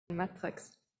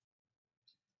metrics.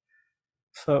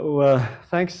 So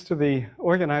thanks to the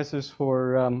organizers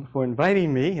for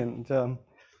inviting me, and I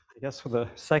guess for the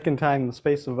second time in the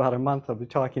space of about a month, I'll be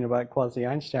talking about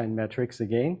quasi-Einstein metrics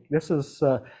again. This is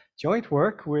joint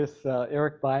work with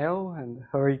Eric Bio and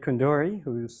Hari Kunduri,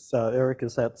 Eric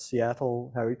is at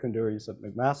Seattle, Hari Kunduri is at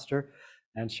McMaster,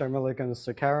 and Sharmila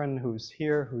Gunasekaran, who's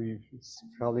here, who's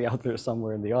probably out there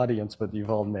somewhere in the audience, but you've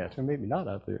all met, or maybe not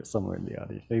out there somewhere in the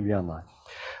audience, maybe online.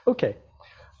 Okay.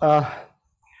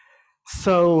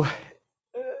 So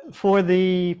for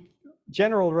the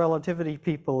general relativity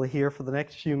people here, for the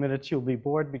next few minutes, you'll be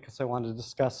bored because I want to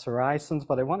discuss horizons,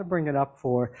 but I want to bring it up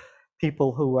for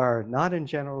people who are not in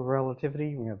general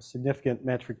relativity. We have a significant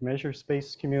metric measure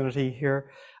space community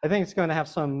here. I think it's going to have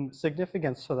some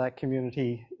significance for that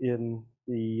community in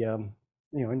the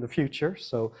in the future.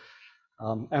 So,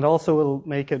 and also it'll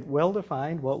make it well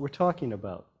defined what we're talking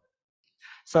about.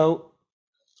 So,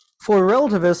 for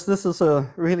relativists, this is a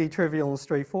really trivial and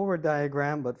straightforward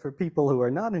diagram, but for people who are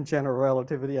not in general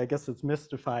relativity, I guess it's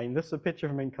mystifying. This is a picture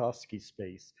of Minkowski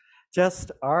space,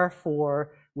 just R4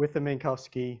 with the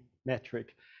Minkowski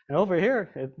metric. And over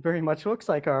here, it very much looks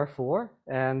like R4,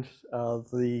 and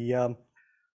the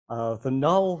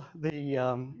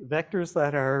vectors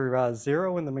that are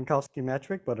zero in the Minkowski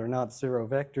metric, but are not zero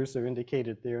vectors, are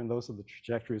indicated there, and those are the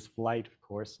trajectories of light, of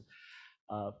course.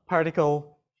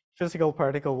 Physical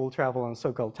particle will travel on a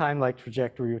so-called time-like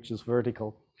trajectory, which is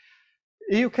vertical.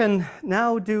 You can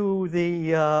now do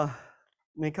the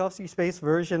Minkowski space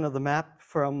version of the map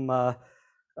from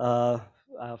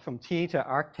t to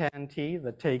arctan t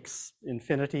that takes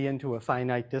infinity into a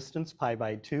finite distance, pi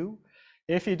by 2.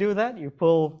 If you do that, you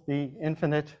pull the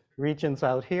infinite regions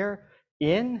out here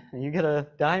in, and you get a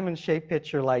diamond-shaped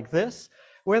picture like this,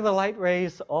 where the light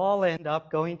rays all end up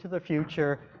going to the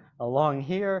future along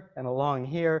here and along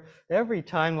here. Every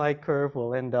time-like curve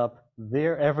will end up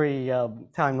there. Every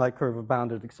time-like curve of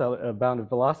bounded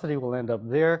velocity will end up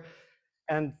there,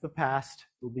 and the past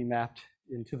will be mapped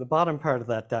into the bottom part of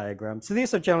that diagram. So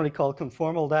these are generally called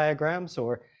conformal diagrams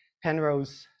or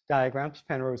Penrose diagrams,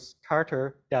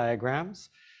 Penrose-Carter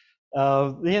diagrams.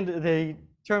 The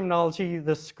terminology,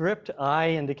 the script I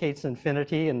indicates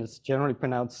infinity, and it's generally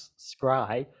pronounced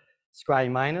scry.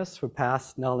 Scry minus for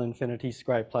past null infinity,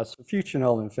 scry plus for future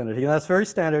null infinity. And that's very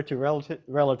standard to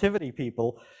relativity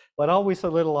people, but always a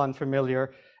little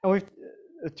unfamiliar and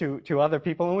to other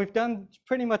people. And we've done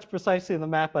pretty much precisely the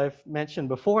map I've mentioned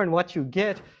before. And what you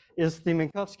get is the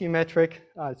Minkowski metric.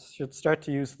 I should start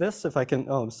to use this if I can.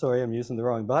 Oh, I'm sorry, I'm using the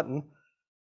wrong button.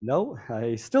 No,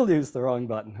 I still use the wrong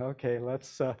button. Okay,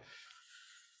 let's, got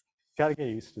to get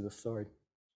used to this, sorry.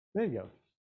 There you go.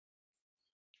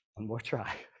 One more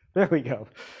try. There we go.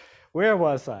 Where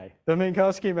was I? The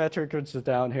Minkowski metric, which is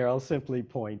down here, I'll simply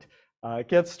point,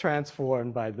 gets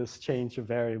transformed by this change of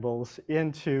variables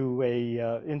into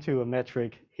a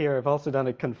metric. Here, I've also done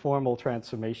a conformal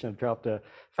transformation. I've dropped a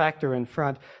factor in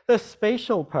front. The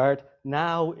spatial part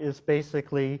now is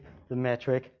basically the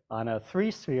metric on a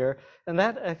 3-sphere, and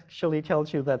that actually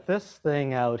tells you that this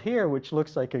thing out here, which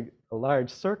looks like a large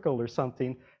circle or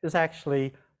something, is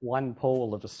actually one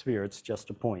pole of a sphere. It's just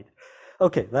a point.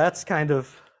 Okay, that's kind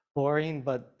of boring,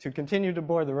 but to continue to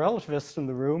bore the relativists in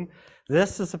the room,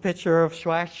 this is a picture of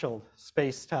Schwarzschild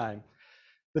space-time.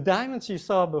 The diamonds you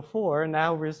saw before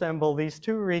now resemble these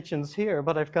two regions here,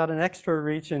 but I've got an extra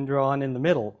region drawn in the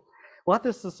middle. What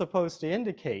this is supposed to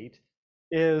indicate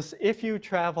is if you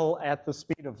travel at the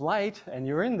speed of light and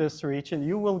you're in this region,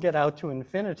 you will get out to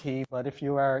infinity, but if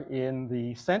you are in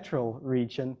the central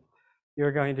region,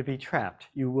 you're going to be trapped.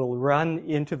 You will run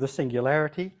into the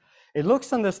singularity. It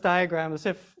looks on this diagram as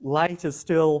if light is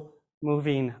still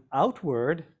moving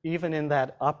outward, even in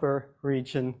that upper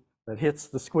region that hits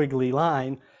the squiggly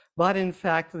line. But in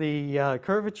fact, the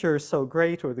curvature is so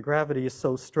great, or the gravity is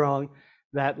so strong,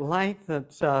 that light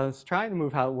that is trying to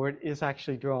move outward is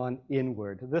actually drawn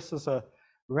inward. This is a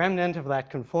remnant of that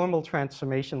conformal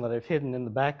transformation that I've hidden in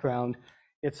the background.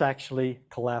 It's actually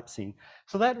collapsing.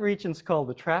 So that region is called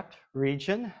the trapped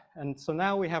region. And so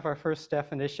now we have our first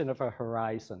definition of a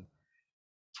horizon.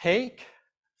 Take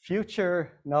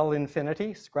future null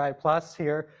infinity, scry plus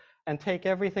here, and take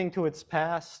everything to its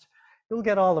past. You'll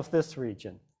get all of this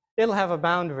region. It'll have a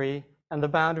boundary, and the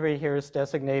boundary here is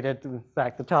designated, in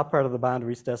fact, the top part of the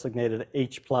boundary is designated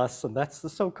H+, and that's the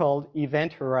so-called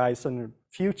event horizon, or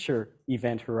future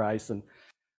event horizon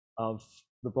of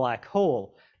the black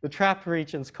hole. The trapped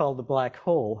region is called the black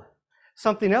hole.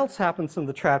 Something else happens in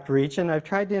the trapped region. I've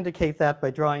tried to indicate that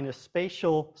by drawing a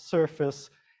spatial surface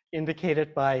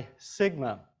indicated by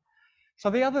sigma. So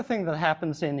the other thing that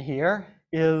happens in here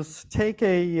is take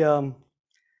a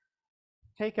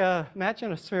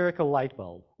imagine a spherical light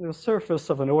bulb, the surface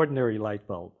of an ordinary light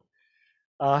bulb.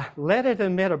 Let it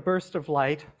emit a burst of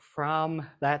light from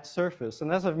that surface.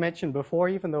 And as I've mentioned before,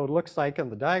 even though it looks like on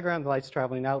the diagram the light's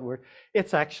traveling outward,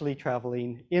 it's actually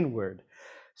traveling inward.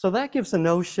 So that gives a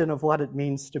notion of what it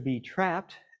means to be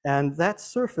trapped. And that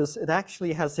surface, it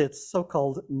actually has its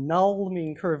so-called null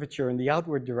mean curvature in the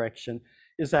outward direction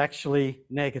is actually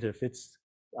negative. It's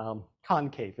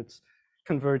concave, it's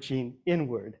converging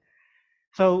inward.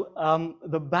 So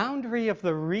the boundary of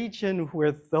the region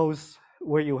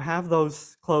where you have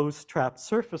those closed trapped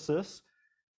surfaces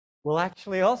will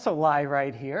actually also lie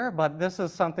right here, but this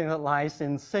is something that lies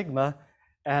in sigma,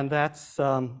 and that's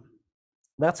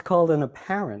called an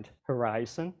apparent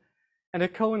horizon, and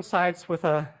it coincides with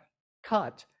a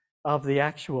cut of the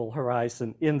actual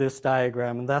horizon in this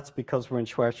diagram, and that's because we're in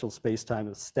Schwarzschild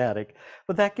spacetime is static.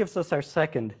 But that gives us our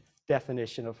second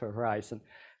definition of a horizon.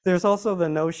 There's also the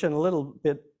notion a little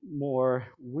bit more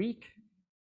weak.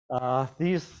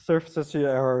 These surfaces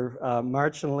are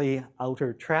marginally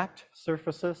outer trapped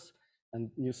surfaces, and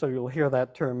so you'll hear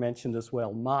that term mentioned as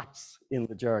well, MOTS in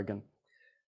the jargon.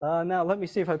 Now let me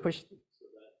see if I push.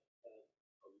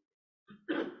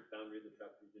 Boundary of the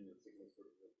trapped region is sigma sort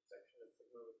of intersection of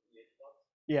sigma with the H box?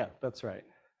 Yeah, that's right.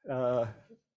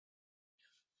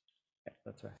 Yeah,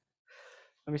 that's right.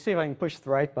 Let me see if I can push the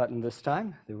right button this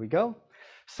time. There we go.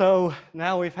 So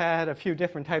now we've had a few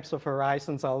different types of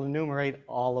horizons. I'll enumerate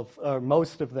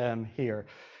most of them here.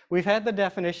 We've had the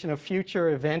definition of future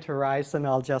event horizon.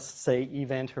 I'll just say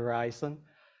event horizon.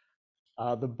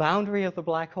 The boundary of the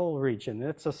black hole region.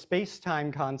 It's a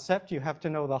space-time concept. You have to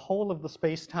know the whole of the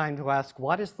space-time to ask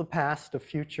what is the past of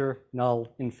future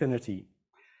null infinity.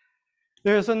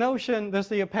 There's a notion, there's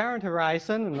the apparent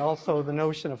horizon and also the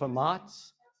notion of a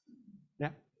MOTS. Yeah.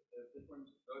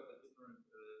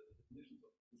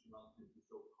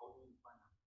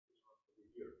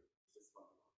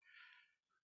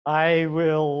 I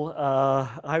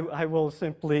will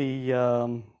simply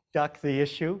duck the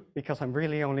issue because I'm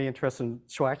really only interested in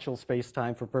Schwarzschild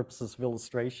spacetime for purposes of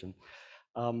illustration.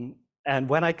 And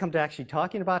when I come to actually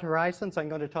talking about horizons, I'm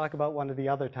going to talk about one of the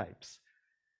other types.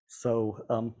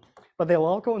 So, but they'll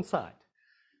all coincide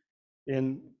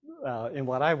in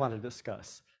what I want to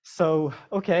discuss. So,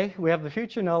 okay, we have the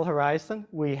future null horizon.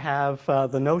 We have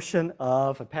the notion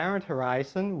of apparent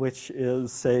horizon, which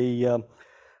is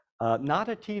not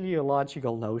a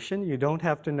teleological notion. You don't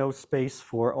have to know space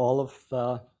for all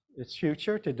of its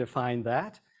future to define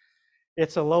that.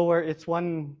 It's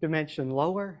one dimension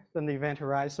lower than the event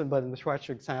horizon, but in the Schwarzschild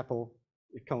example,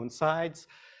 it coincides.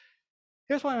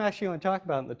 Here's what I'm actually going to talk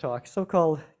about in the talk,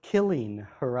 so-called Killing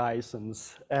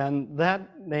horizons. And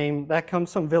that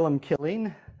comes from Willem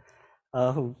Killing,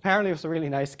 who apparently was a really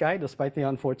nice guy, despite the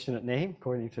unfortunate name,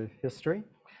 according to history.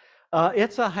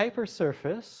 It's a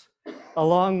hypersurface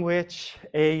along which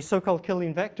a so-called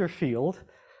Killing vector field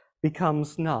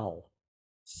becomes null.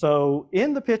 So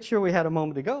in the picture we had a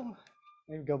moment ago,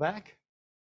 maybe go back.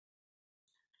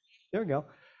 There we go.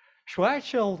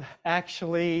 Schwarzschild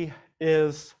actually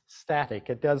is static.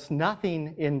 It does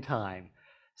nothing in time.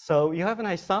 So you have an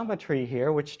isometry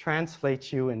here which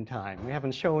translates you in time. We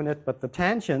haven't shown it, but the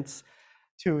tangents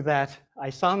to that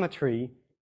isometry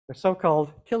are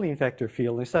so-called Killing vector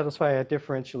field. They satisfy a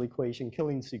differential equation,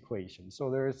 Killing's equation. So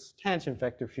there's tangent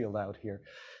vector field out here.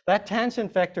 That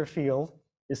tangent vector field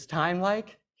is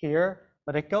time-like here,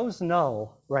 but it goes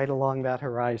null right along that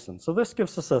horizon. So this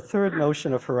gives us a third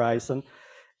notion of horizon.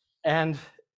 And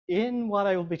in what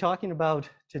I will be talking about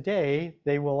today,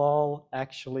 they will all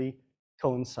actually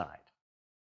coincide.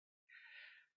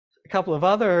 A couple of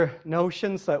other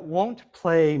notions that won't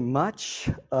play much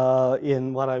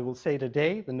in what I will say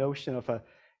today, the notion of a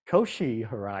Cauchy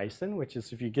horizon, which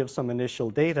is if you give some initial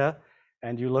data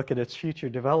and you look at its future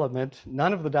development,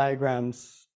 none of the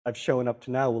diagrams I've shown up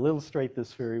to now will illustrate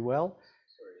this very well.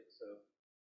 Sorry, so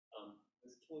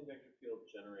this Killing vector field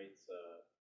generates a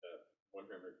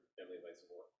one-parameter family of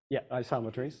isomorph. Yeah,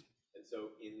 isometries. And so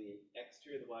in the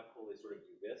exterior of the black hole, they sort of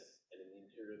do this, and in the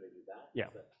interior, they do that? Yeah,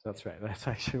 that's right. That's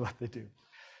actually what they do.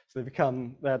 So they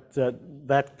become,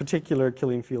 that particular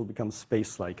Killing field becomes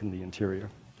space-like in the interior.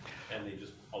 And they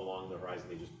just, along the horizon,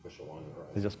 they just push along the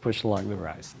horizon. They just push along the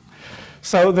horizon.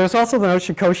 So there's also the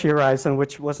notion Cauchy horizon,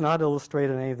 which was not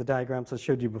illustrated in any of the diagrams I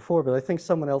showed you before, but I think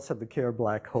someone else had the Kerr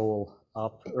black hole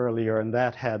up earlier, and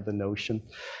that had the notion.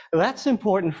 That's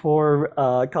important for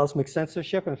cosmic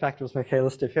censorship. In fact, it was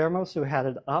Michaelis de Fermos who had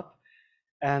it up.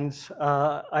 And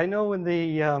I know in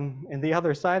the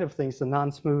other side of things, the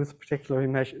non-smooth, particularly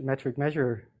metric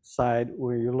measure side,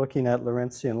 where you're looking at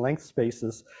Lorentzian length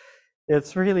spaces,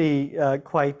 it's really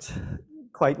quite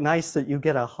quite nice that you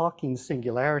get a Hawking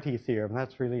singularity theorem.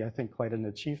 That's really, I think, quite an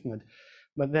achievement.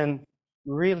 But then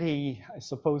really, I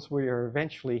suppose where you're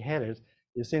eventually headed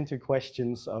is into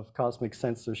questions of cosmic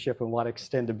censorship and what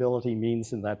extendability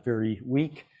means in that very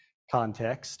weak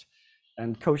context.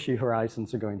 And Cauchy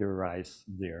horizons are going to arise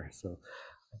there. So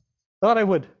thought I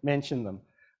would mention them.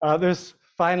 There's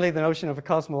finally the notion of a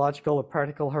cosmological or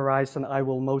particle horizon. I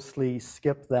will mostly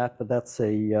skip that, but that's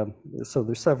so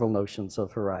there's several notions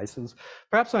of horizons.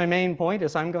 Perhaps my main point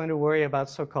is I'm going to worry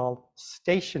about so-called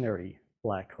stationary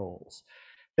black holes.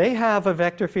 They have a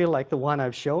vector field like the one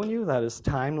I've shown you that is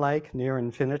time-like near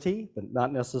infinity, but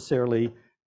not necessarily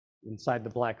inside the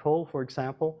black hole, for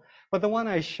example. But the one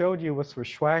I showed you was for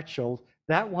Schwarzschild.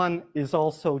 That one is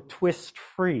also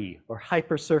twist-free or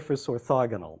hypersurface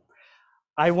orthogonal.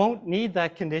 I won't need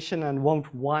that condition and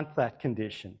won't want that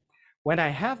condition. When I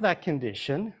have that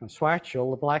condition, in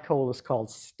Schwarzschild, the black hole is called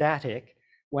static.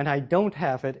 When I don't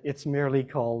have it, it's merely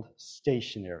called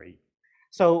stationary.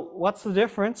 So what's the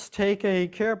difference? Take a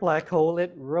Kerr black hole,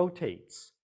 it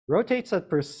rotates. Rotates at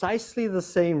precisely the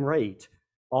same rate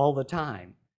all the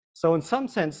time. So in some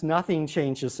sense, nothing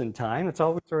changes in time. It's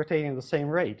always rotating at the same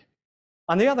rate.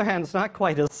 On the other hand, it's not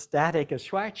quite as static as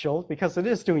Schwarzschild because it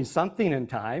is doing something in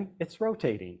time. It's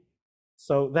rotating.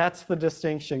 So that's the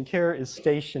distinction. Kerr is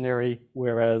stationary,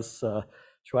 whereas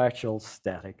Schwarzschild's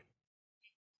static.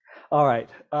 All right,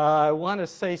 I want to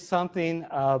say something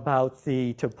about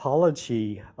the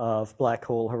topology of black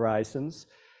hole horizons.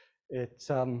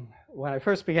 When I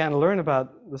first began to learn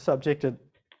about the subject, it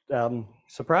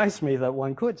surprised me that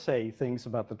one could say things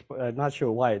about the, I'm not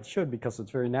sure why it should, because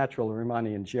it's very natural in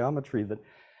Riemannian geometry that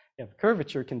you have a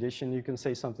curvature condition, you can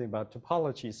say something about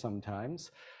topology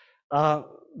sometimes.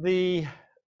 The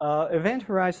event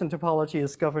horizon topology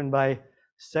is governed by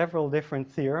several different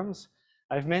theorems.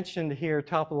 I've mentioned here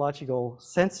topological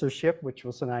censorship, which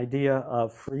was an idea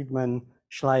of Friedman,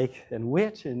 Schleich, and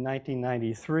Witt in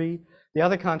 1993. The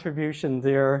other contribution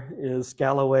there is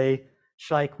Galloway,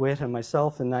 Schleich, Witt, and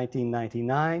myself in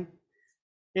 1999.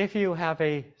 If you have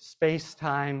a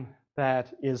space-time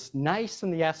that is nice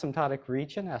in the asymptotic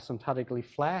region, asymptotically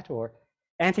flat or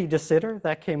anti-de Sitter,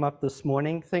 that came up this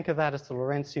morning, think of that as the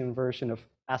Lorentzian version of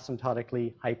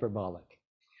asymptotically hyperbolic.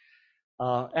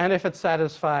 And if it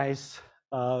satisfies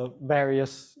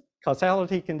various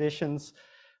causality conditions,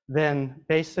 then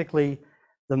basically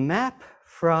the map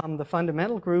from the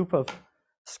fundamental group of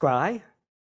Scry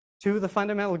to the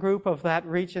fundamental group of that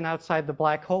region outside the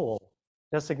black hole,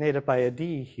 designated by a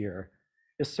D here,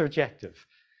 is surjective.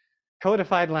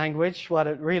 Codified language, what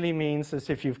it really means is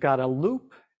if you've got a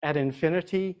loop at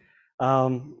infinity,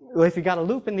 well, if you've got a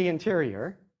loop in the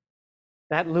interior,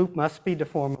 that loop must be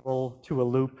deformable to a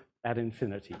loop at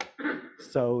infinity.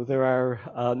 So there are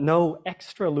no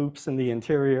extra loops in the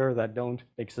interior that don't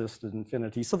exist at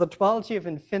infinity. So the topology of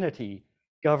infinity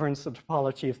governs the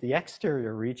topology of the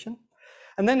exterior region.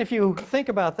 And then if you think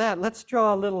about that, let's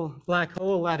draw a little black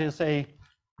hole that is a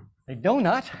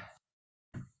donut.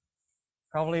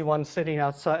 Probably one sitting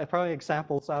outside, probably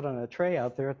examples out on a tray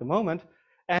out there at the moment.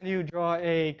 And you draw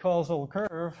a causal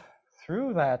curve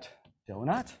through that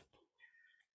donut.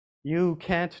 You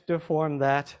can't deform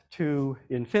that to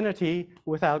infinity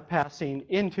without passing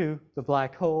into the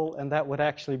black hole, and that would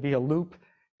actually be a loop.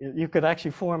 You could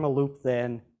actually form a loop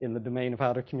then in the domain of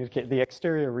outer communication, the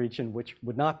exterior region, which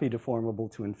would not be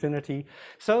deformable to infinity.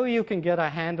 So you can get a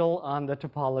handle on the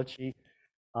topology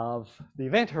of the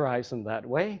event horizon that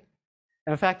way.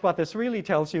 And in fact, what this really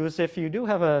tells you is if you do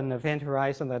have an event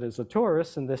horizon that is a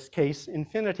torus, in this case,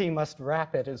 infinity must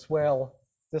wrap it as well.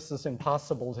 This is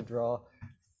impossible to draw.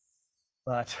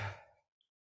 But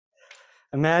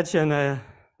imagine a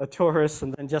torus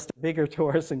and then just a bigger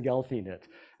torus engulfing it.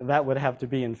 And that would have to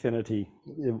be infinity.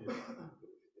 It's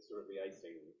sort of the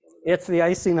icing. It's the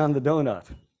icing on the donut.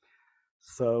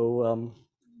 So,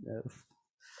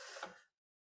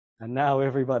 and now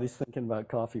everybody's thinking about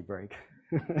coffee break.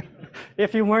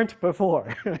 If you weren't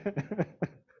before.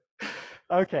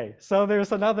 Okay, so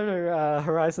there's another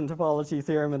horizon topology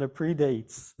theorem, and it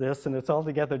predates this, and it's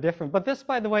altogether different. But this,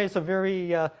 by the way, is a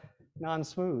very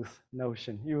non-smooth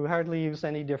notion. You hardly use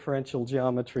any differential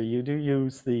geometry. You do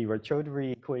use the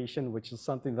Riccioli equation, which is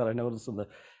something that I notice in the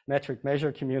metric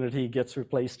measure community gets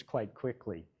replaced quite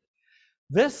quickly.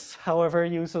 This, however,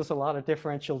 uses a lot of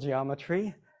differential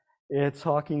geometry. It's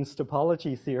Hawking's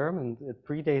topology theorem, and it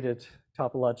predated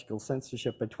topological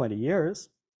censorship by 20 years.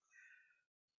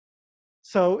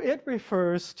 So it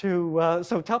refers to,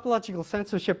 so topological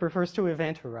censorship refers to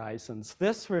event horizons.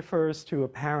 This refers to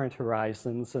apparent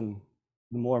horizons and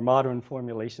the more modern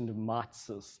formulation to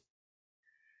Motz's.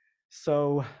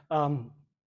 So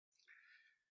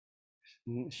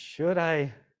Should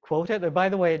I quote it? By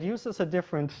the way, it uses a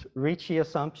different Ricci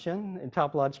assumption. In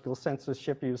topological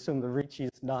censorship, you assume the Ricci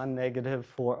is non-negative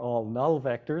for all null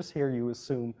vectors. Here you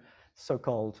assume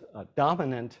so-called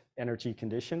dominant energy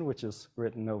condition, which is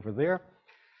written over there.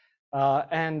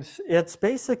 And it's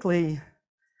basically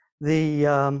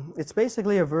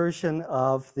a version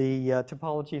of the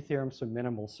topology theorems for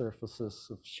minimal surfaces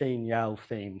of Shane Yao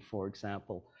fame, for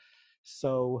example.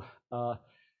 So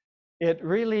it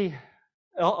really,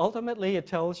 ultimately, it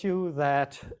tells you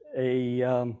that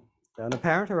an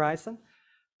apparent horizon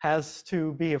has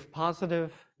to be of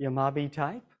positive Yamabe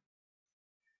type.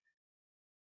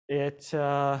 It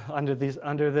under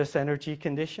this energy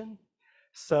condition.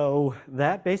 So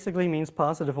that basically means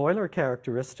positive Euler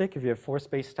characteristic if you have 4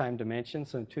 space-time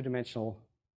dimensions and 2-dimensional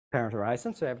apparent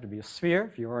horizons. So they have to be a sphere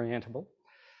if you're orientable.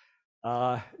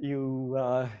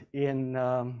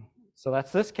 So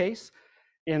that's this case.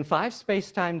 In 5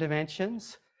 space-time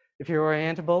dimensions, if you're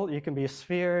orientable, you can be a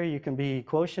sphere, you can be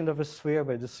quotient of a sphere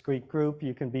by a discrete group,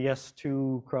 you can be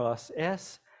S2 cross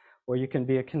S, or you can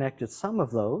be a connected sum of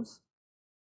those.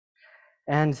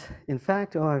 And in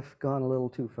fact, I've gone a little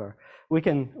too far. We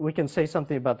can say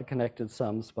something about the connected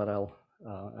sums, but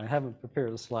I haven't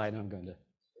prepared a slide. I'm going to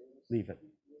leave it.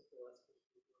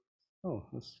 Oh,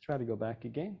 let's try to go back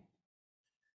again.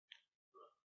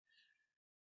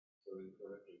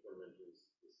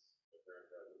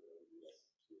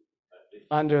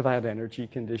 Under that energy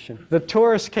condition. The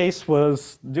torus case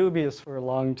was dubious for a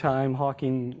long time.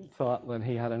 Hawking thought when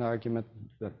he had an argument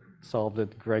that solved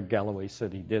it, Greg Galloway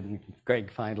said he didn't.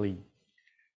 Greg finally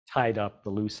tied up the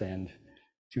loose end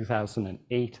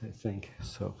 2008, I think.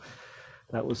 So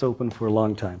that was open for a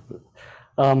long time.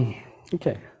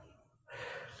 Okay.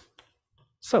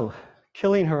 So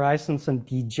killing horizons and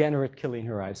degenerate killing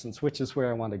horizons, which is where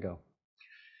I want to go.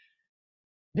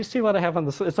 You see what I have on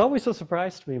the slide? It's always a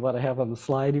surprise to me what I have on the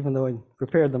slide, even though I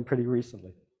prepared them pretty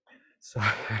recently. So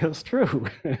it's true.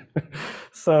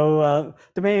 So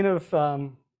domain of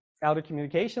outer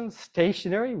communications,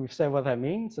 stationary, we've said what that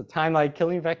means. A time-like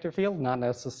killing vector field, not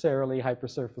necessarily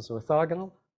hypersurface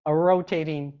orthogonal. A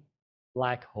rotating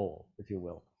black hole, if you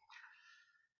will.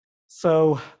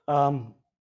 So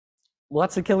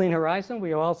what's a killing horizon?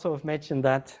 We also have mentioned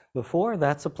that before.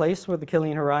 That's a place where the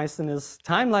killing horizon is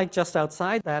time-like just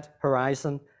outside that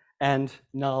horizon and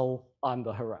null on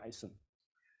the horizon.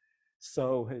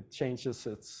 So it changes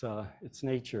its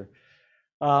nature.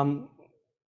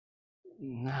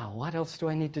 Now, what else do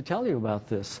I need to tell you about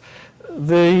this?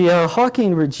 The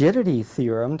Hawking rigidity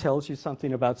theorem tells you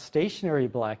something about stationary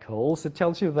black holes. It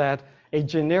tells you that a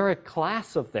generic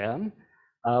class of them,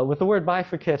 with the word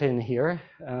bifurcate in here,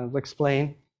 I'll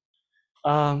explain,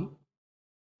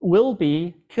 will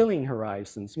be killing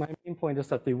horizons. My main point is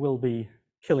that they will be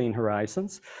killing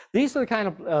horizons. These are the kind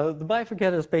of, the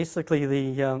bifurcate is basically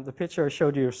the picture I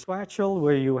showed you of Schwarzschild,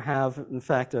 where you have, in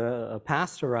fact, a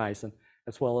past horizon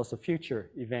as well as a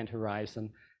future event horizon,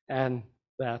 and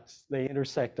they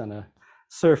intersect on a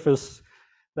surface.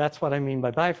 That's what I mean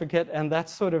by bifurcate, and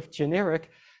that's sort of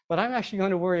generic, but I'm actually going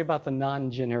to worry about the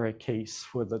non-generic case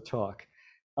for the talk.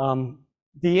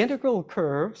 The integral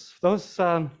curves, those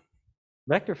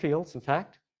vector fields, in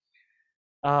fact,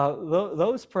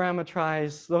 those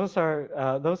parameterize,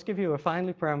 those give you a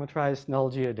finely parameterized null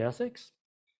geodesics.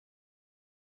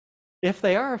 If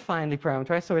they are finely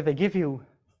parameterized, so if they give you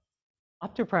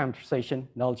up to parameterization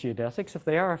null geodesics, if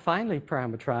they are finely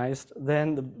parameterized,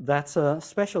 then that's a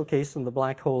special case and the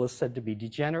black hole is said to be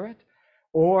degenerate.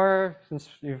 Or, since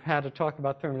you've had a talk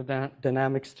about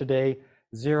thermodynamics today,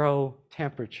 zero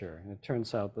temperature. And it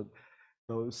turns out that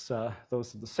those are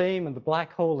the same, and the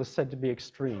black hole is said to be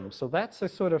extreme. So that's a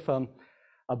sort of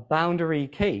a boundary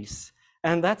case.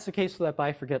 And that's the case where that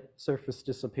bifurcate surface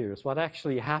disappears. What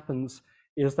actually happens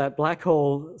is that black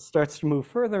hole starts to move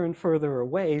further and further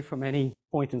away from any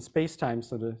point in space-time,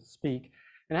 so to speak.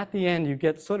 And at the end, you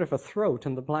get sort of a throat,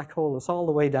 and the black hole is all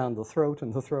the way down the throat,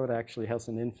 and the throat actually has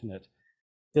an infinite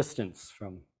distance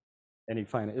from any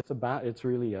finite. It's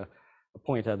really a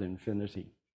point at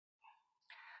infinity.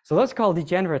 So that's called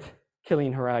degenerate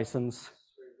killing horizons.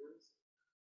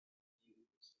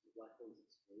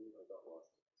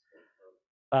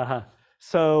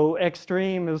 So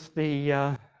extreme is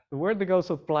the word that goes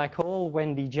with black hole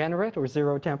when degenerate or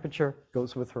zero temperature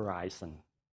goes with horizon.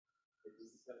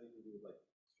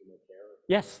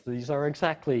 Yes, these are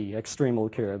exactly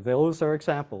extremal care. Those are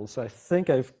examples. I think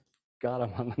I've got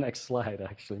them on the next slide,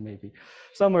 actually, maybe.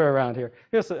 Somewhere around here.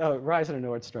 Here's Ryzen and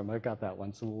Nordstrom. I've got that one.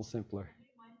 It's a little simpler.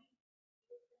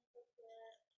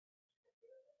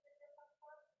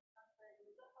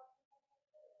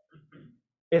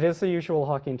 It is the usual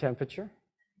Hawking temperature.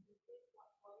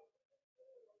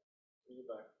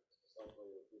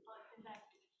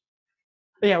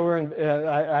 Yeah, we're in.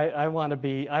 I want to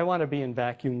be. I want to be in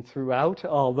vacuum throughout.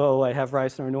 Although I have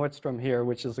Reissner-Nordström here,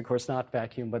 which is of course not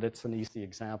vacuum, but it's an easy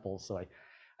example, so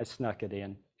I snuck it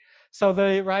in. So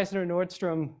the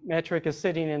Reissner-Nordström metric is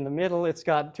sitting in the middle. It's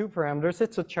got two parameters.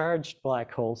 It's a charged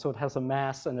black hole, so it has a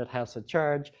mass and it has a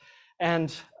charge,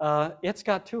 and it's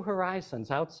got two horizons.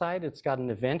 Outside, it's got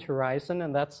an event horizon,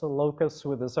 and that's the locus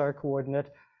with its r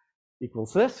coordinate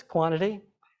equals this quantity.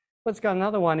 But it's got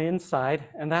another one inside,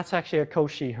 and that's actually a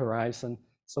Cauchy horizon.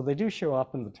 So they do show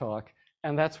up in the talk,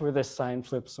 and that's where this sign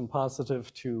flips from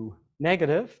positive to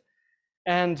negative.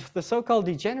 And the so-called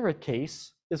degenerate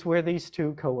case is where these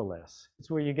two coalesce.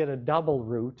 It's where you get a double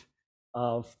root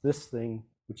of this thing,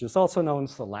 which is also known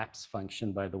as the lapse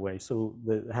function, by the way. So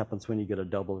that happens when you get a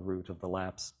double root of the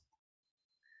lapse.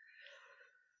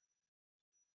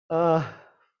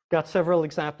 Got several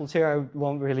examples here. I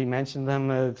won't really mention them,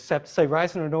 except to say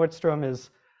Reissner-Nordström is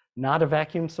not a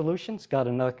vacuum solution. It's got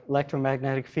an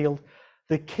electromagnetic field.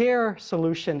 The Kerr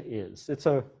solution is. It's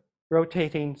a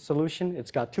rotating solution.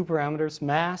 It's got two parameters,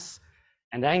 mass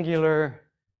and angular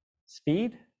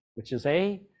speed, which is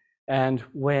a. And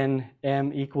when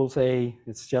m equals a,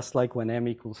 it's just like when m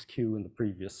equals q in the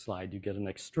previous slide. You get an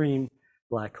extreme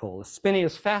black hole. It's spinning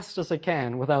as fast as it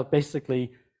can without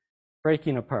basically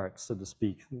breaking apart, so to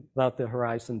speak, without the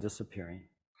horizon disappearing.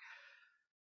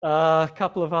 A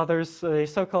couple of others, the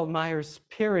so-called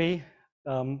Myers-Piri,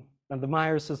 and the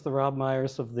Myers is the Rob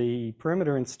Myers of the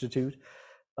Perimeter Institute.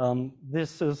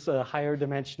 This is a higher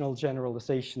dimensional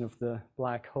generalization of the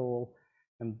black hole,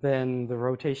 and then the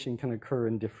rotation can occur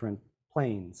in different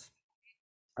planes.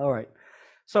 All right,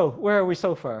 so where are we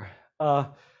so far?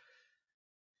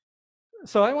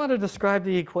 So I want to describe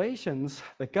the equations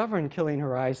that govern Killing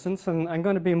horizons, and I'm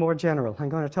going to be more general. I'm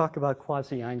going to talk about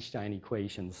quasi-Einstein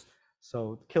equations.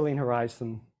 So Killing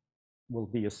horizon will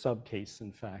be a subcase,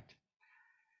 in fact.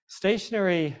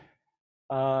 Stationary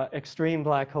extreme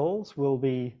black holes will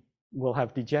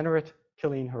have degenerate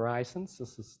Killing horizons.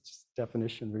 This is just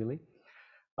definition, really.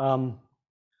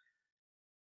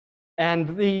 And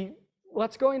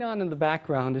what's going on in the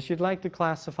background is you'd like to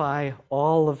classify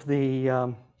all of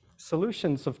the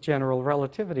solutions of general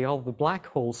relativity, all of the black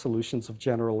hole solutions of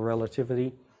general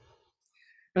relativity.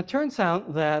 And it turns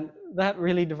out that that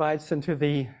really divides into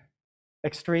the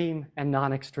extreme and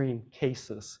non-extreme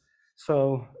cases.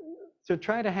 So to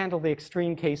try to handle the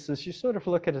extreme cases, you sort of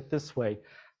look at it this way.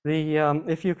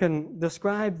 If you can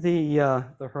describe the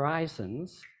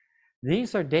horizons,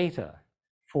 these are data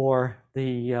for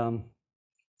the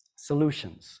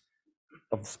solutions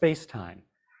of space-time.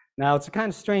 Now, it's a kind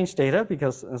of strange data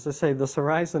because, as I say, this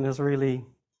horizon is really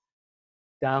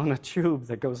down a tube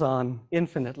that goes on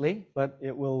infinitely, but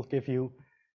it will give you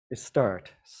a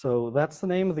start. So that's the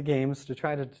name of the game, is to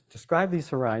try to describe these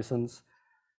horizons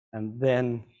and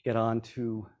then get on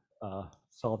to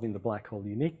solving the black hole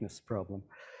uniqueness problem.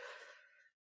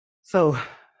 So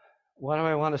what do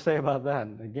I want to say about that?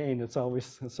 Again, it's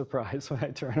always a surprise when I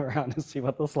turn around and see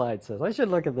what the slide says. I should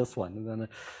look at this one. And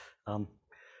then,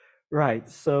 right,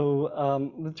 so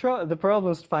the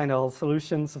problem is to find all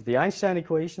solutions of the Einstein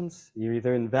equations. You're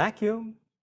either in vacuum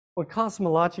or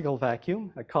cosmological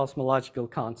vacuum, a cosmological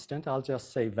constant. I'll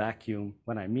just say vacuum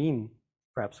when I mean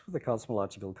perhaps with a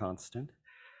cosmological constant,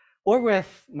 or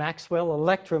with Maxwell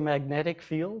electromagnetic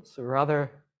fields or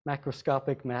other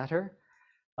macroscopic matter.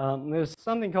 There's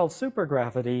something called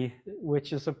supergravity,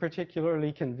 which is a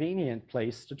particularly convenient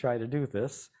place to try to do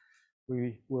this.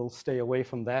 We will stay away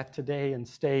from that today and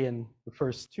stay in the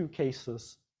first two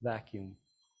cases, vacuum.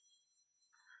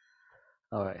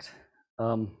 All right.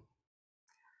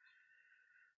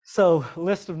 So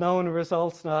list of known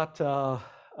results,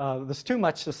 there's too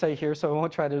much to say here, so I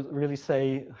won't try to really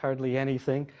say hardly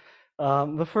anything.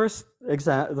 The first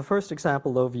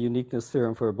example of a uniqueness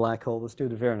theorem for a black hole was due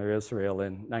to Werner Israel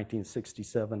in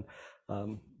 1967.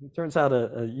 It turns out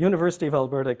a University of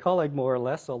Alberta colleague, more or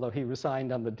less, although he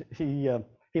resigned on he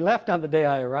left on the day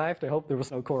I arrived. I hope there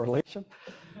was no correlation.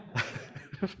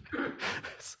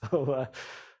 So,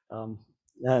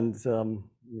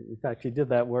 in fact, he did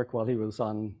that work while he was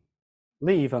on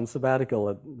leave, on sabbatical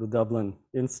at the Dublin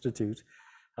Institute.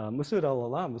 Masoud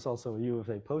Al-Alam was also a U of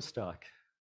A postdoc.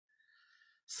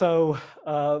 So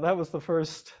that was the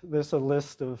first. There's a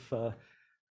list of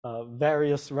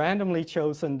various randomly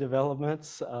chosen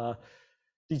developments.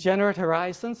 Degenerate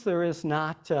horizons, there is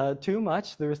not too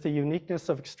much. There is the uniqueness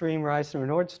of extreme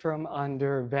Reissner-Nordström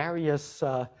under various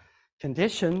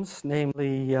conditions,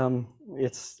 namely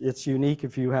it's unique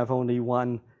if you have only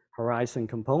one horizon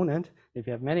component. If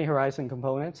you have many horizon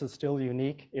components, it's still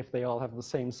unique if they all have the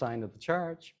same sign of the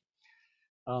charge.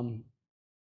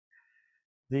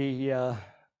 the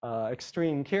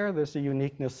extreme here, there's a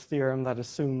uniqueness theorem that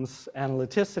assumes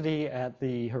analyticity at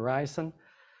the horizon.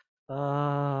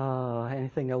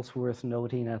 Anything else worth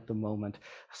noting at the moment?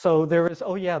 So there is,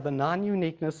 oh yeah, the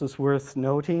non-uniqueness is worth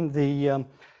noting. There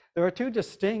are two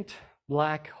distinct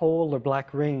black hole or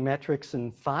black ring metrics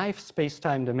in 5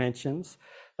 space-time dimensions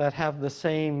that have the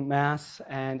same mass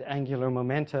and angular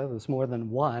momenta. There's more than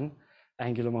one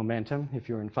angular momentum if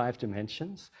you're in 5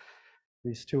 dimensions.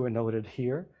 These two are noted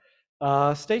here.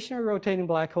 Stationary rotating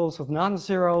black holes with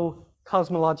non-zero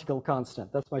cosmological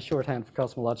constant. That's my shorthand for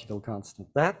cosmological constant.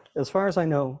 That, as far as I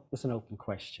know, is an open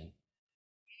question.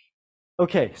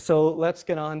 Okay, so let's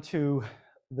get on to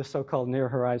the so-called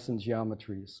near-horizon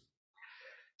geometries.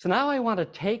 So now I want to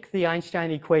take the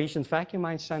Einstein equations, vacuum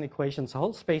Einstein equations, the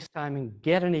whole space-time, and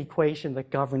get an equation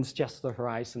that governs just the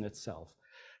horizon itself.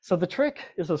 So the trick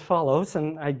is as follows,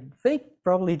 and I think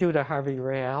probably due to Harvey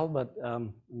Real, but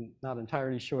I'm not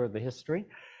entirely sure of the history,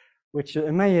 which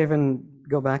it may even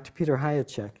go back to Peter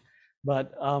Hayacek,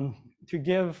 but to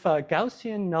give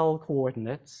Gaussian null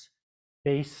coordinates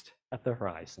based at the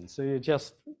horizon. So you're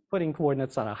just putting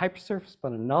coordinates on a hypersurface,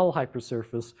 but a null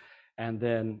hypersurface, and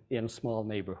then in a small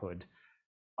neighborhood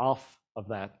off of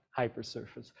that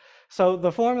hypersurface. So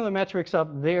the formula metrics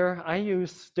up there, I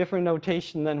use different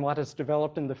notation than what is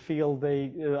developed in the field.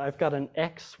 I've got an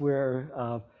X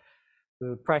where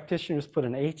the practitioners put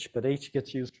an H, but H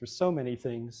gets used for so many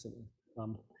things.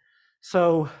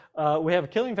 So we have a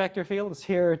Killing vector field. It's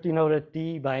here denoted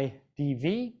d by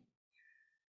dv.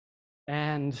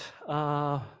 And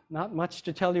not much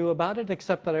to tell you about it,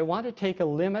 except that I want to take a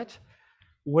limit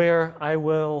where I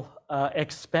will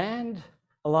expand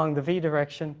along the v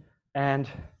direction and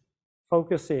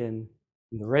focus in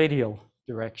the radial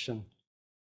direction,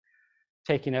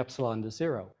 taking epsilon to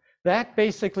 0. That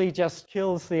basically just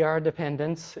kills the r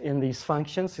dependence in these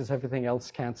functions because everything else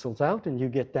cancels out and you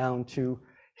get down to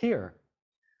here.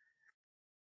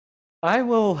 I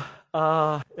will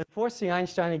enforce the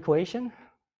Einstein equation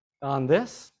on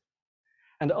this.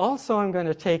 And also I'm going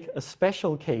to take a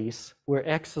special case where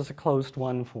X is a closed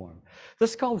one form. This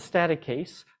is called the static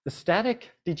case. The static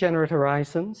degenerate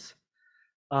horizons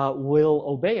will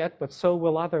obey it, but so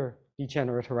will other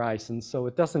degenerate horizons. So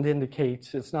it doesn't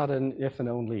indicate, it's not an if and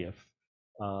only if.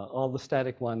 All the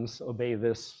static ones obey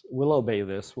this, will obey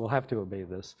this, will have to obey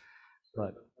this.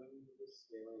 But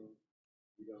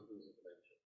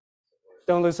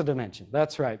don't lose a dimension,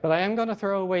 that's right. But I am going to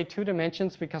throw away 2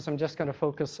 dimensions because I'm just going to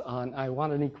focus on, I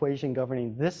want an equation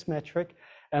governing this metric.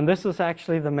 And this is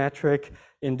actually the metric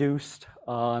induced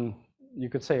on, you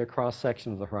could say, a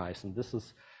cross-section of the horizon. This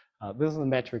is the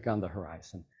metric on the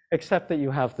horizon, except that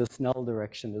you have this null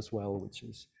direction as well, which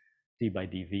is d by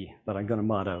dv, but I'm going to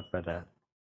mod out by that.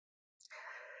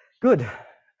 Good.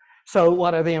 So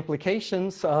what are the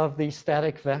implications of the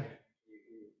static vector?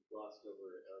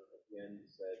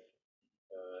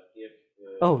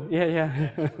 Oh, yeah.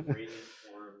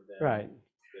 Right.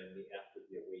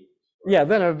 Yeah,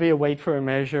 then it would be a weight for a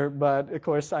measure, but of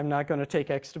course I'm not going to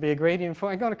take X to be a gradient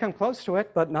form. I'm going to come close to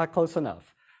it, but not close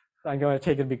enough. I'm going to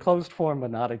take it to be closed form, but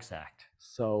not exact.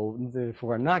 So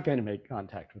therefore I'm not going to make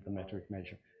contact with the metric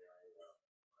measure.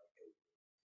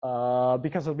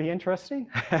 Because it'll be interesting,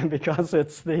 and because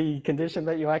it's the condition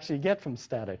that you actually get from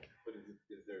static.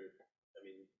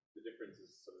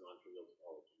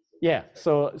 Yeah,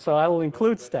 so I will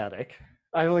include static.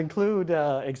 I will include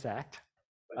exact.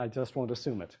 I just won't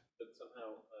assume it. But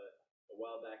somehow, a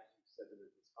while back, you said that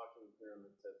this Hawking theorem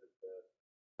that said that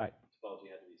the topology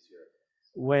had to be zero.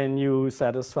 When you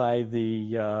satisfy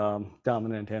the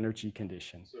dominant energy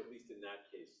condition. So at least in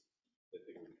that case, the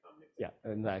thing would become exact.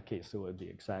 Yeah, in that case, it would be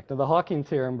exact. And the Hawking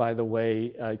theorem, by the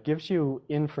way, gives you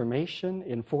information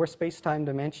in 4 space-time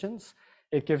dimensions.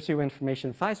 It gives you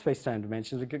information in 5 space-time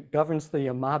dimensions. It governs the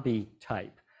Yamabe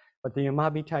type, but the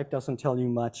Yamabe type doesn't tell you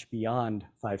much beyond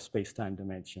 5 space-time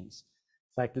dimensions.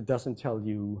 In fact, it doesn't tell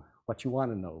you what you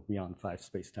want to know beyond 5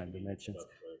 space-time dimensions.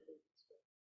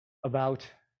 About?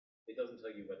 It doesn't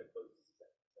tell you what a closed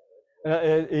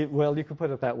is. Well, you could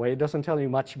put it that way. It doesn't tell you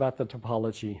much about the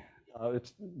topology.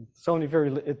 It's only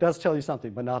it does tell you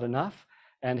something, but not enough.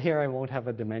 And here I won't have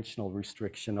a dimensional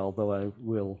restriction, although I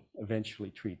will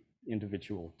eventually treat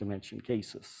individual dimension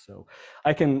cases. So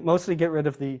I can mostly get rid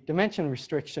of the dimension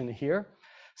restriction here.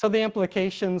 So the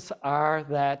implications are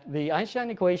that the Einstein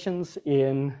equations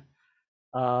in,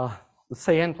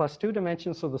 say, n plus 2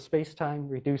 dimensions, so the space-time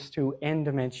reduced to n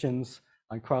dimensions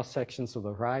on cross sections of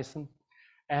the horizon.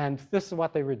 And this is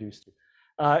what they reduce to.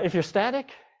 If you're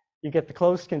static, you get the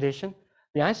closed condition.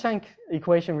 The Einstein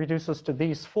equation reduces to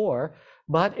these 4,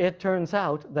 but it turns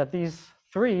out that these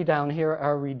 3 down here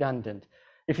are redundant.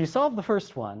 If you solve the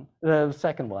first one, the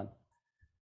second one,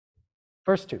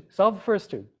 first two, solve the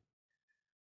first two.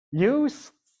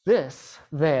 Use this,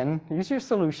 then, use your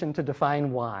solution to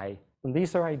define y, and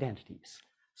these are identities.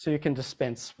 So you can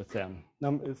dispense with them.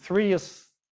 Number 3 is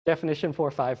definition 4,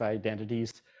 5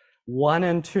 identities. 1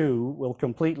 and 2 will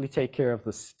completely take care of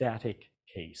the static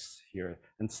case here.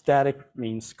 And static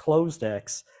means closed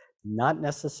X, not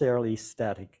necessarily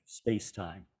static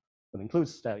space-time, but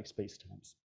includes static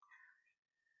space-times.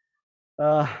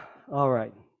 All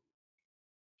right.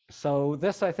 So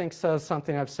this, I think, says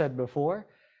something I've said before,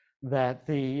 that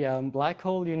the black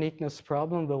hole uniqueness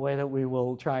problem, the way that we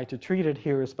will try to treat it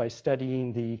here is by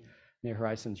studying the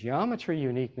near-horizon geometry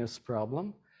uniqueness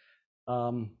problem.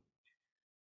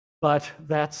 But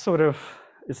that's sort of,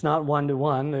 it's not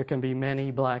one-to-one. There can be many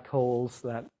black holes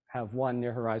that have one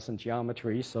near-horizon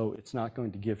geometry, so it's not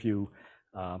going to give you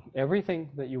everything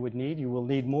that you would need. You will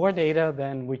need more data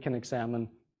than we can examine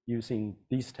using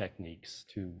these techniques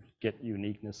to get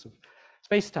uniqueness of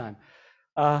space-time.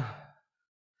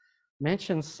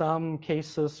 Mention some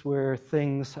cases where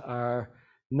things are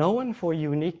known for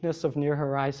uniqueness of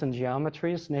uniqueness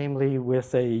geometries, namely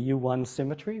with a U1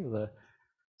 symmetry, with a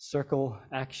circle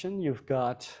action. You've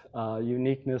got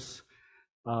uniqueness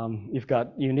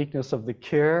of the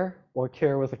Kerr or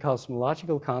Kerr with a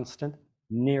cosmological constant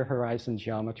near horizon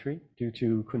geometry due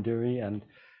to Kunduri and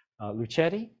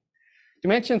Lucetti.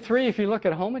 Dimension 3, if you look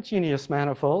at homogeneous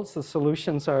manifolds, the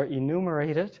solutions are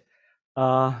enumerated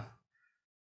by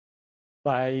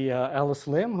Alice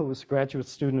Lim, who was a graduate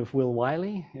student of Will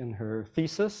Wiley in her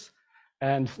thesis.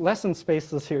 And lesson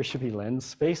spaces here should be lens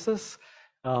spaces.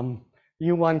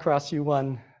 U1 cross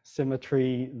U1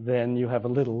 symmetry, then you have a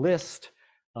little list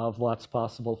of what's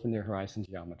possible for near horizon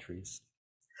geometries.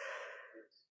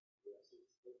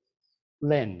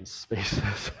 Lens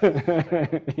spaces.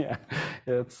 Yeah,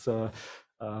 it's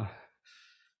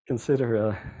consider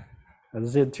a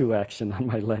Z2 action on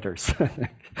my letters, I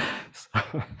think.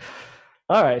 So,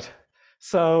 all right,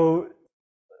 so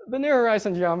the near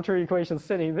horizon geometry equation is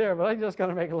sitting there, but I'm just going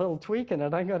to make a little tweak in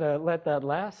it. I'm going to let that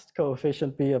last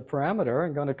coefficient be a parameter.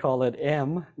 I'm going to call it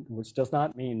m, which does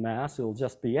not mean mass. It'll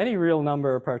just be any real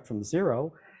number apart from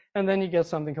 0. And then you get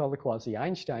something called the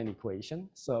quasi-Einstein equation.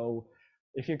 So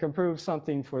if you can prove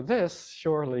something for this,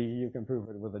 surely you can prove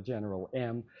it with a general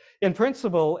m. In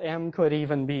principle, m could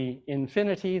even be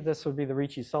infinity. This would be the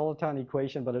Ricci-Soliton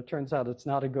equation, but it turns out it's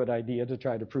not a good idea to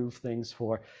try to prove things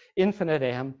for infinite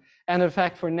m. And in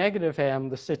fact, for negative m,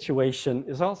 the situation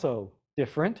is also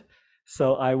different.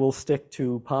 So I will stick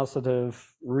to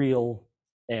positive real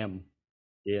m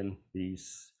in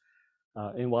these,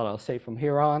 in what I'll say from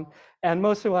here on. And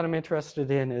mostly what I'm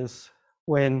interested in is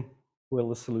when will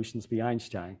the solutions be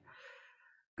Einstein?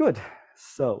 Good.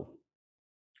 So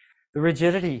the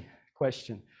rigidity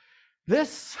question.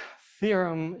 This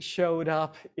theorem showed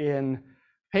up in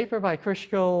paper by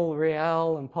Krishkel,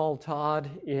 Real, and Paul Todd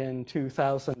in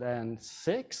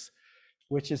 2006,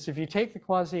 which is if you take the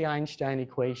quasi-Einstein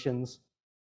equations,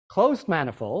 closed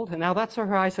manifold, and now that's a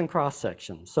horizon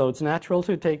cross-section, so it's natural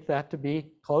to take that to be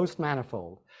closed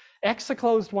manifold. X a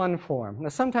closed one form. Now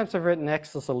sometimes I've written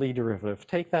X as a Lie derivative.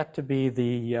 Take that to be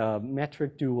the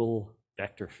metric dual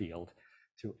vector field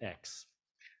to X.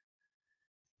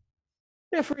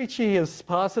 If Ricci is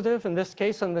positive, in this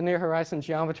case, and the near horizon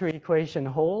geometry equation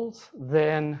holds,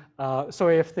 then, so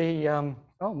if the,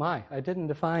 oh my, I didn't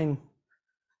define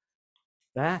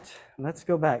that. Let's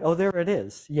go back. Oh, there it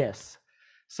is. Yes.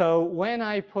 So when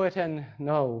I put an,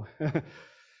 no,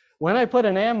 when I put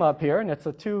an m up here, and it's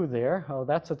a 2 there, oh,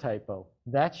 that's a typo.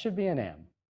 That should be an m.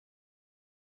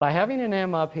 By having an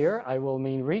m up here, I will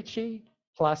mean Ricci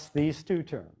plus these two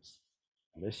terms.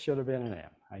 This should have been an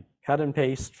m. I cut and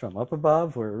paste from up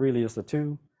above where it really is a 2.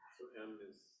 So m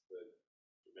is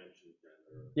the dimension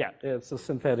parameter. Yeah, it's a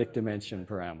synthetic dimension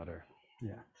parameter.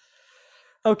 Yeah.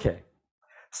 Okay.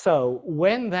 So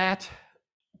when that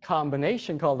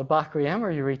combination called the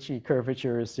Bakry-Emery-Ricci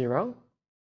curvature is 0,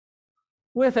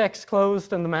 with X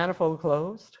closed and the manifold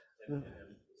closed,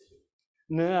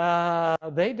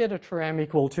 they did it for m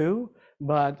equal 2,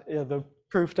 but the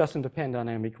proof doesn't depend on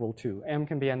m equal 2. M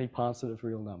can be any positive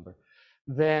real number.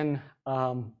 Then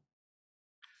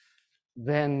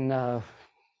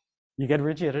you get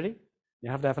rigidity.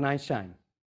 You have to have an Einstein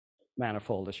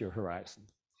manifold as your horizon.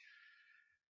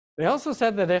 They also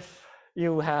said that if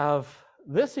you have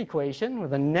this equation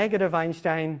with a negative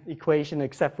Einstein equation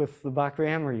except with the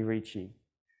Bakry-Emery-Ricci,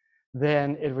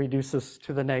 then it reduces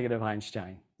to the negative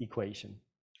Einstein equation.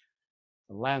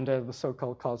 Lambda, the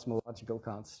so-called cosmological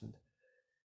constant.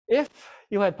 If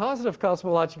you had positive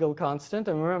cosmological constant,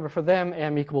 and remember for them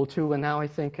m equal 2, and now I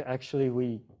think actually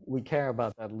we care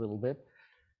about that a little bit,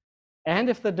 and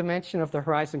if the dimension of the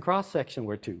horizon cross-section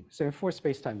were 2, so 4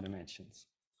 space-time dimensions,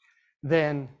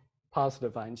 then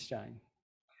positive Einstein.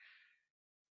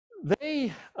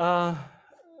 They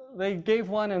gave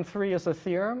 1 and 3 as a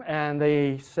theorem, and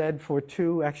they said for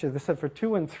 2, actually they said for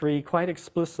 2 and 3 quite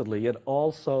explicitly, it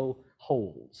also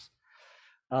holds.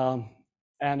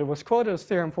 And it was quoted as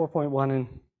theorem 4.1 in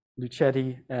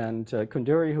Lucetti and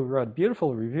Kunduri, who wrote a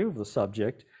beautiful review of the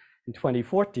subject in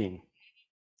 2014.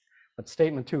 But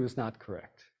statement 2 is not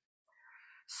correct.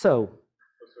 So,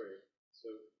 oh, sorry. So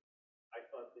I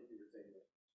thought that you were saying that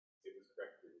it was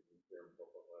correct in theorem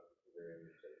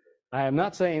 4.1. I am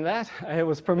not saying that. It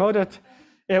was promoted,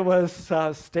 it was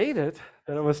stated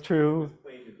that it was true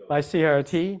by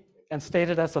CRT and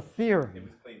stated as a theorem. It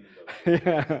was claimed in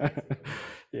both.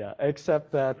 Yeah,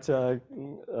 except that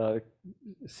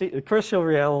Crucial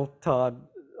Real Todd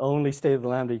only stated the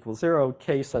lambda equals 0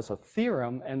 case as a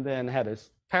theorem, and then had a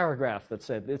paragraph that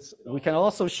said we can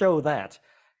also show that,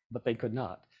 but they could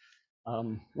not.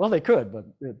 Well, they could, but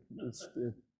it's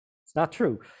not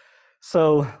true.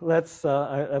 So let's.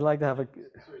 I'd like to have a.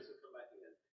 Sorry, so come back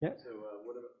again. Yeah. So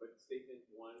what about statement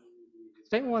 1?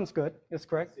 Statement 1's good. It's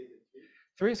correct. Statement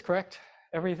 3 is correct.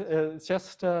 It's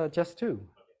just 2.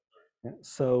 Yeah,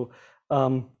 so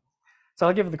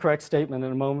I'll give the correct statement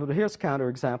in a moment, but here's a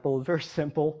counterexample, very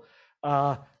simple.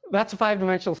 That's a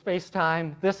 5-dimensional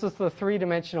space-time. This is the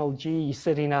 3-dimensional G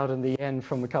sitting out in the end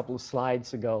from a couple of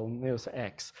slides ago. There's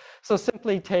X. So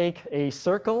simply take a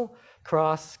circle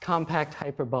cross compact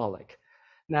hyperbolic.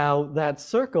 Now that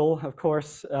circle, of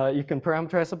course, you can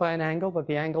parameterize it by an angle, but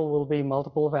the angle will be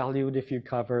multiple valued if you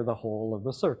cover the whole of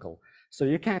the circle. So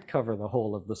you can't cover the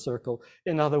whole of the circle.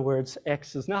 In other words,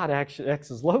 X is not actually, X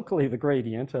is locally the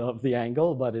gradient of the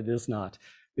angle, but it is not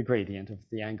the gradient of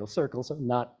the angle. Circles are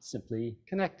not simply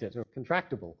connected or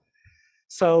contractible.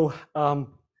 So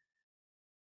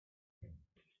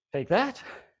take that.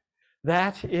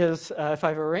 That is, if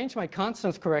I've arranged my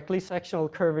constants correctly, sectional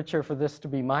curvature for this to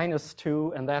be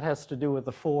 -2, and that has to do with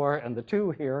the 4 and the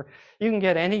 2 here. You can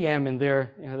get any m in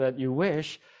there that you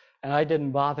wish. And I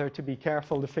didn't bother to be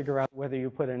careful to figure out whether you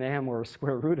put an m or a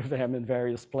square root of m in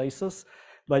various places,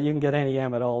 but you can get any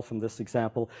m at all from this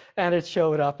example. And it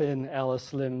showed up in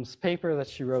Alice Lim's paper that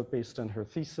she wrote based on her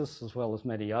thesis, as well as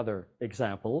many other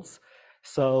examples.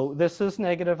 So this is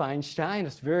negative Einstein.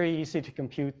 It's very easy to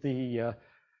compute the,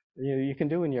 you can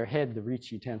do in your head the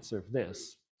Ricci tensor of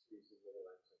this.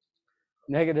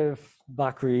 Negative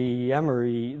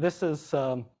Bakry-Emery. This is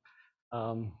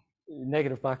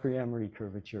negative Bakry-Emery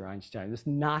curvature Einstein. This is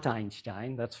not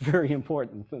Einstein. That's very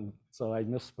important, and so I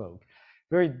misspoke.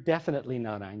 Very definitely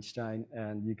not Einstein,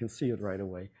 and you can see it right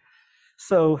away.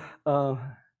 So,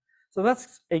 so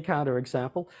that's a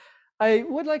counterexample. I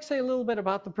would like to say a little bit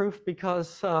about the proof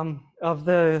because of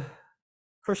the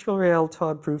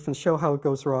Crucial-Real-Todd proof, and show how it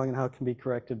goes wrong and how it can be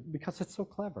corrected, because it's so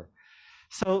clever.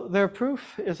 So their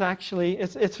proof is actually,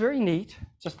 it's very neat,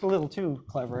 just a little too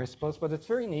clever, I suppose, but it's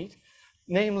very neat.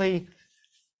 Namely,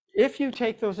 if you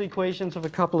take those equations of a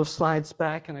couple of slides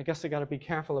back, and I guess I got to be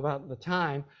careful about the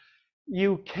time,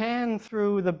 you can,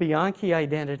 through the Bianchi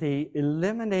identity,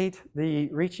 eliminate the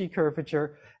Ricci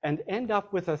curvature and end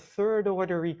up with a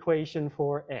third-order equation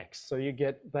for x. So you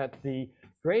get that the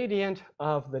gradient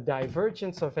of the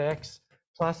divergence of x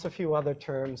plus a few other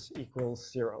terms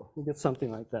equals 0. You get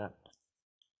something like that.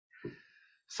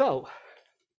 So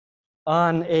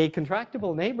on a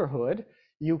contractible neighborhood,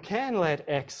 you can let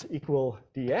x equal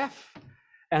df,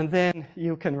 and then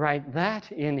you can write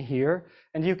that in here,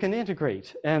 and you can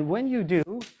integrate. And when you do,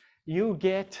 you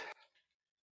get,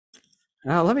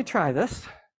 now let me try this.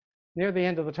 Near the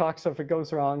end of the talk, so if it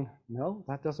goes wrong, no,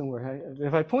 that doesn't work.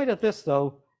 If I point at this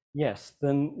though, yes,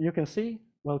 then you can see,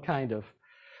 well, kind of.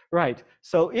 Right,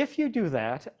 so if you do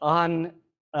that on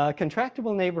a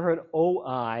contractible neighborhood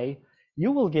OI,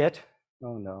 you will get,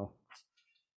 oh no,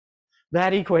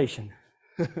 that equation.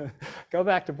 Go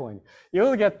back to point.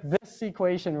 You'll get this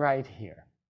equation right here.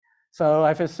 So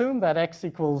I've assumed that x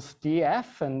equals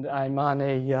df, and I'm on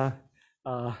a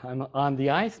I'm on the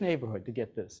ith neighborhood to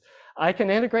get this. I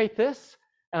can integrate this,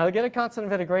 and I'll get a constant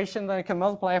of integration. Then I can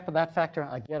multiply up with that factor.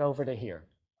 I get over to here.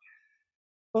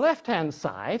 The left-hand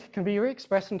side can be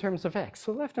re-expressed in terms of x.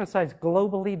 So the left-hand side is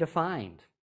globally defined.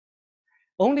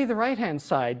 Only the right-hand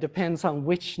side depends on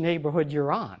which neighborhood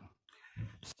you're on.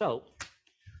 So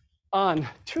on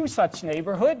two such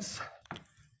neighborhoods,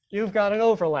 you've got an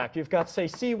overlap. You've got, say,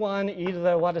 C1 e to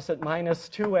the, what is it, minus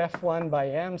 2f1 by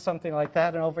m, something like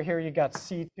that. And over here, you've got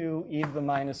C2 e to the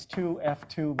minus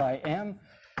 2f2 by m.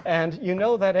 And you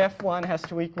know that f1 has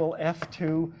to equal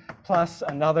f2 plus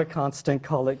another constant,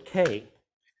 call it k.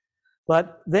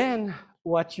 But then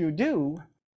what you do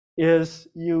is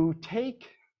you take,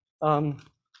 you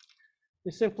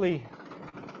simply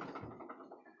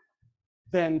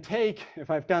then take, if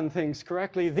I've done things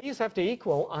correctly, these have to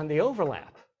equal on the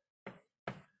overlap.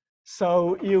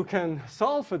 So you can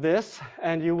solve for this,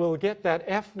 and you will get that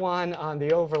f1 on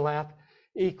the overlap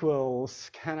equals,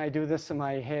 can I do this in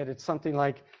my head? It's something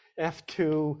like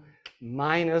f2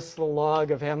 minus the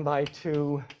log of m by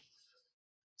 2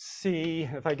 c.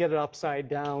 If I get it upside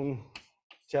down,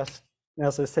 just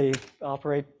as I say,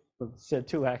 operate with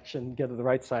Z2 action, get it the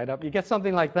right side up. You get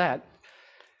something like that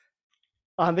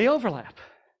on the overlap.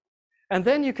 And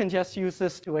then you can just use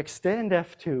this to extend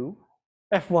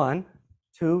f1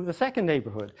 to the second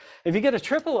neighborhood. If you get a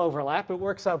triple overlap, it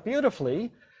works out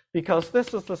beautifully, because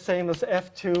this is the same as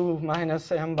f2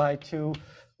 minus m by 2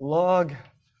 log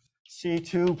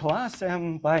c2 plus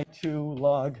m by 2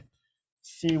 log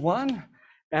c1.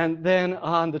 And then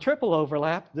on the triple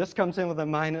overlap, this comes in with a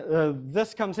minus,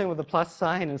 this comes in with a plus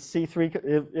sign, and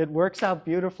c3. It works out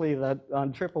beautifully that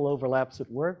on triple overlaps it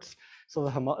works. So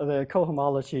the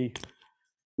cohomology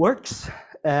works,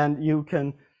 and you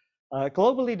can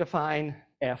globally define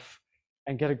f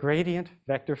and get a gradient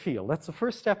vector field. That's the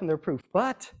first step in their proof,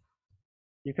 but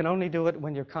you can only do it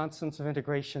when your constants of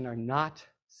integration are not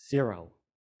 0.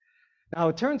 Now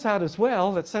it turns out as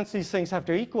well that since these things have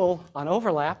to equal on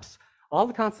overlaps, all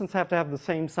the constants have to have the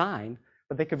same sign,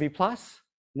 but they could be plus,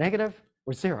 negative,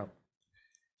 or 0.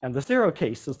 And the 0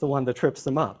 case is the one that trips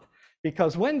them up,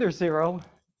 because when they're 0,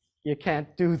 you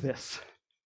can't do this,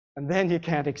 and then you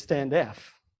can't extend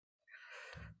f.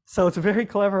 So it's a very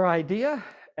clever idea,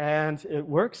 and it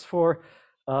works for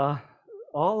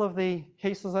all of the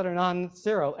cases that are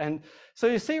non-zero. And so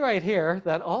you see right here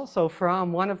that also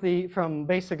from from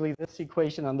basically this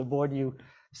equation on the board, you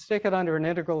stick it under an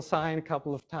integral sign a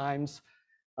couple of times,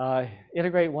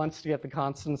 integrate once to get the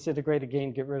constants, integrate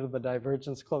again, get rid of the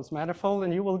divergence, closed manifold,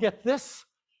 and you will get this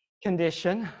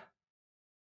condition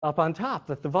up on top,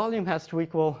 that the volume has to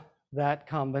equal that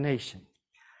combination.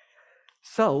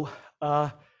 So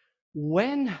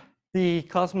when the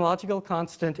cosmological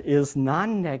constant is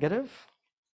non-negative,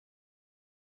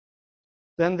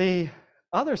 then the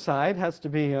other side has to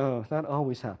be, that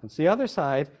always happens. The other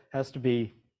side has to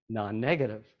be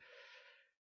non-negative.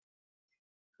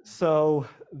 So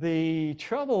the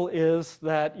trouble is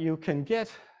that you can get,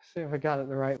 see if I got it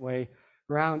the right way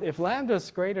around, if lambda is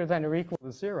greater than or equal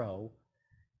to 0,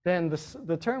 then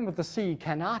the term with the c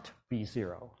cannot be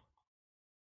 0.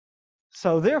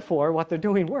 So therefore, what they're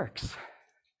doing works.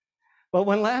 But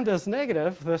when lambda is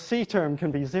negative, the c term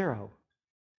can be 0.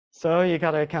 So you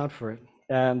got to account for it.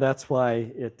 And that's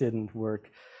why it didn't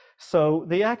work. So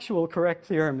the actual correct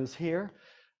theorem is here.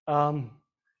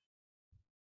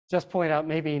 Just point out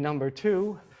maybe number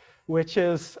 2, which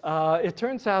is, it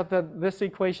turns out that this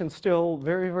equation is still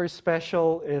very, very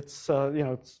special. It's,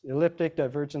 it's elliptic,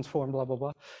 divergence form, blah, blah,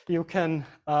 blah. You can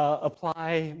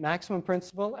apply maximum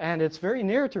principle, and it's very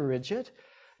near to rigid.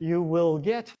 You will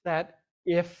get that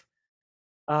if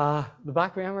the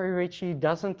Bakayama-Ricci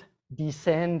doesn't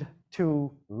descend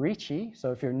to Ricci,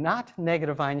 so if you're not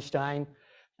negative Einstein,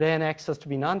 then X has to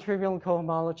be non-trivial in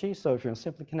cohomology. So if you're in a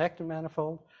simply connected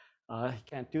manifold, you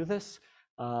can't do this.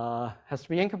 Has to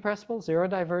be incompressible, 0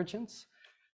 divergence,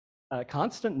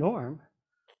 constant norm.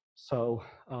 So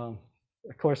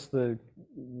of course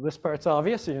this part's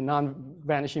obvious. Your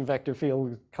non-vanishing vector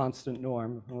field constant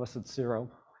norm, unless it's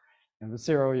 0. And if it's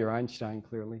 0, you're Einstein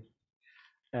clearly.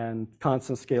 And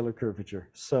constant scalar curvature.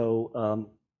 So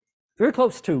very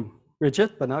close to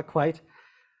rigid, but not quite.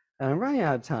 And I'm running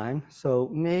out of time, so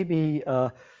maybe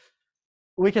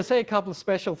we can say a couple of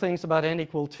special things about n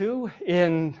equal 2.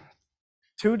 In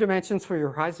 2 dimensions for your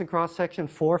horizon cross-section,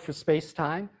 4 for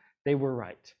space-time, they were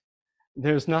right.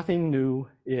 There's nothing new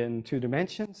in 2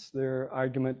 dimensions. Their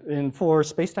argument, in 4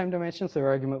 space-time dimensions, their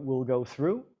argument will go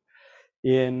through.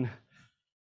 In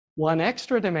 1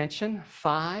 extra dimension,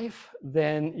 5,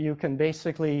 then you can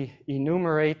basically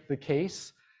enumerate the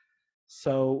case.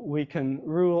 So we can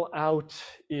rule out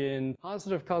in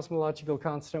positive cosmological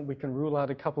constant, we can rule out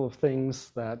a couple of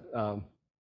things that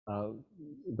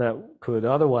that could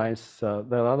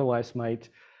otherwise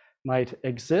might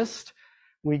exist.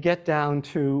 We get down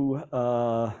to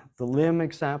the limb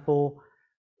example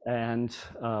and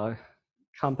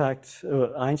compact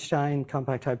Einstein,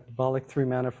 compact hyperbolic 3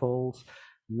 manifolds,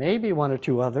 maybe 1 or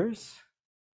 2 others.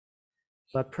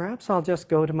 But perhaps I'll just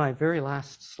go to my very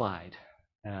last slide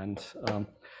and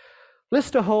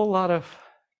list a whole lot of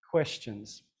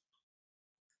questions.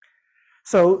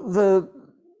 So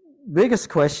biggest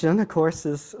question, of course,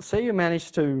 is say you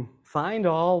manage to find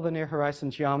all the near horizon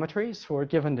geometries for a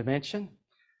given dimension.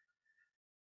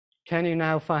 Can you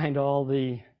now find all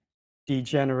the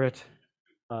degenerate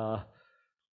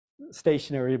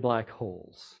stationary black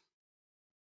holes?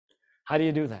 How do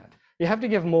you do that? You have to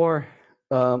give more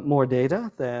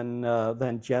data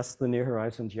than just the near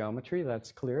horizon geometry.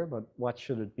 That's clear, but what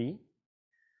should it be?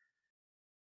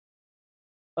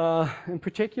 In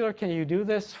particular, can you do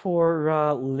this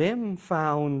for limb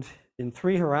found in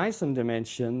 3 horizon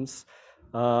dimensions?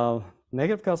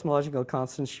 Negative cosmological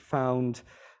constants, she found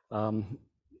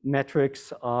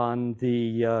metrics on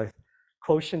the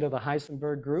quotient of the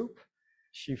Heisenberg group.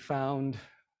 She found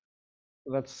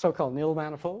that's so-called nil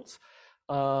manifolds.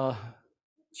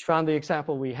 She found the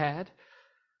example we had.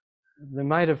 There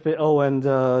might have been,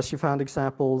 and she found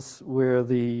examples where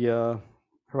the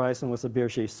horizon was a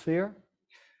Berger sphere.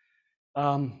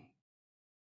 I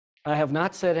have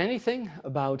not said anything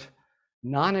about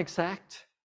non-exact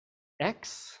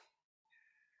X.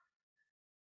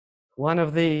 One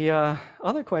of the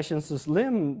other questions is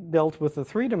Lim dealt with the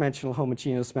 3-dimensional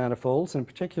homogeneous manifolds, in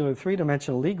particular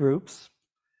 3-dimensional Lie groups.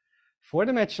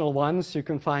 4-dimensional ones, you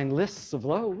can find lists of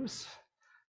those.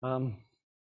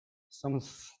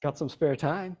 Someone's got some spare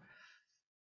time.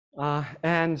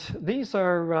 And these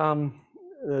are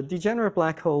degenerate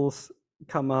black holes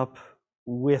come up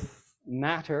with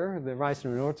matter, the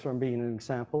Reisner-Nordstrom being an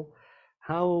example.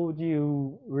 How do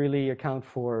you really account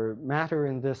for matter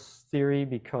in this theory?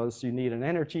 Because you need an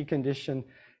energy condition,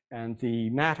 and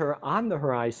the matter on the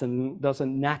horizon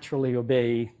doesn't naturally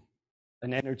obey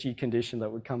an energy condition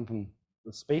that would come from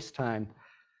the space-time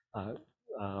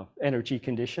energy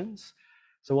conditions.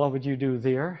 So what would you do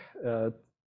there?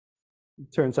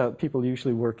 Turns out people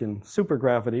usually work in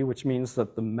supergravity, which means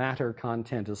that the matter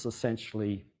content is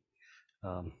essentially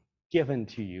given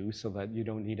to you so that you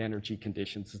don't need energy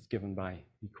conditions. It's given by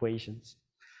equations.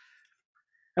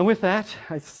 And with that,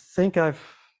 I think I've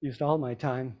used all my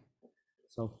time,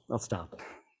 so I'll stop.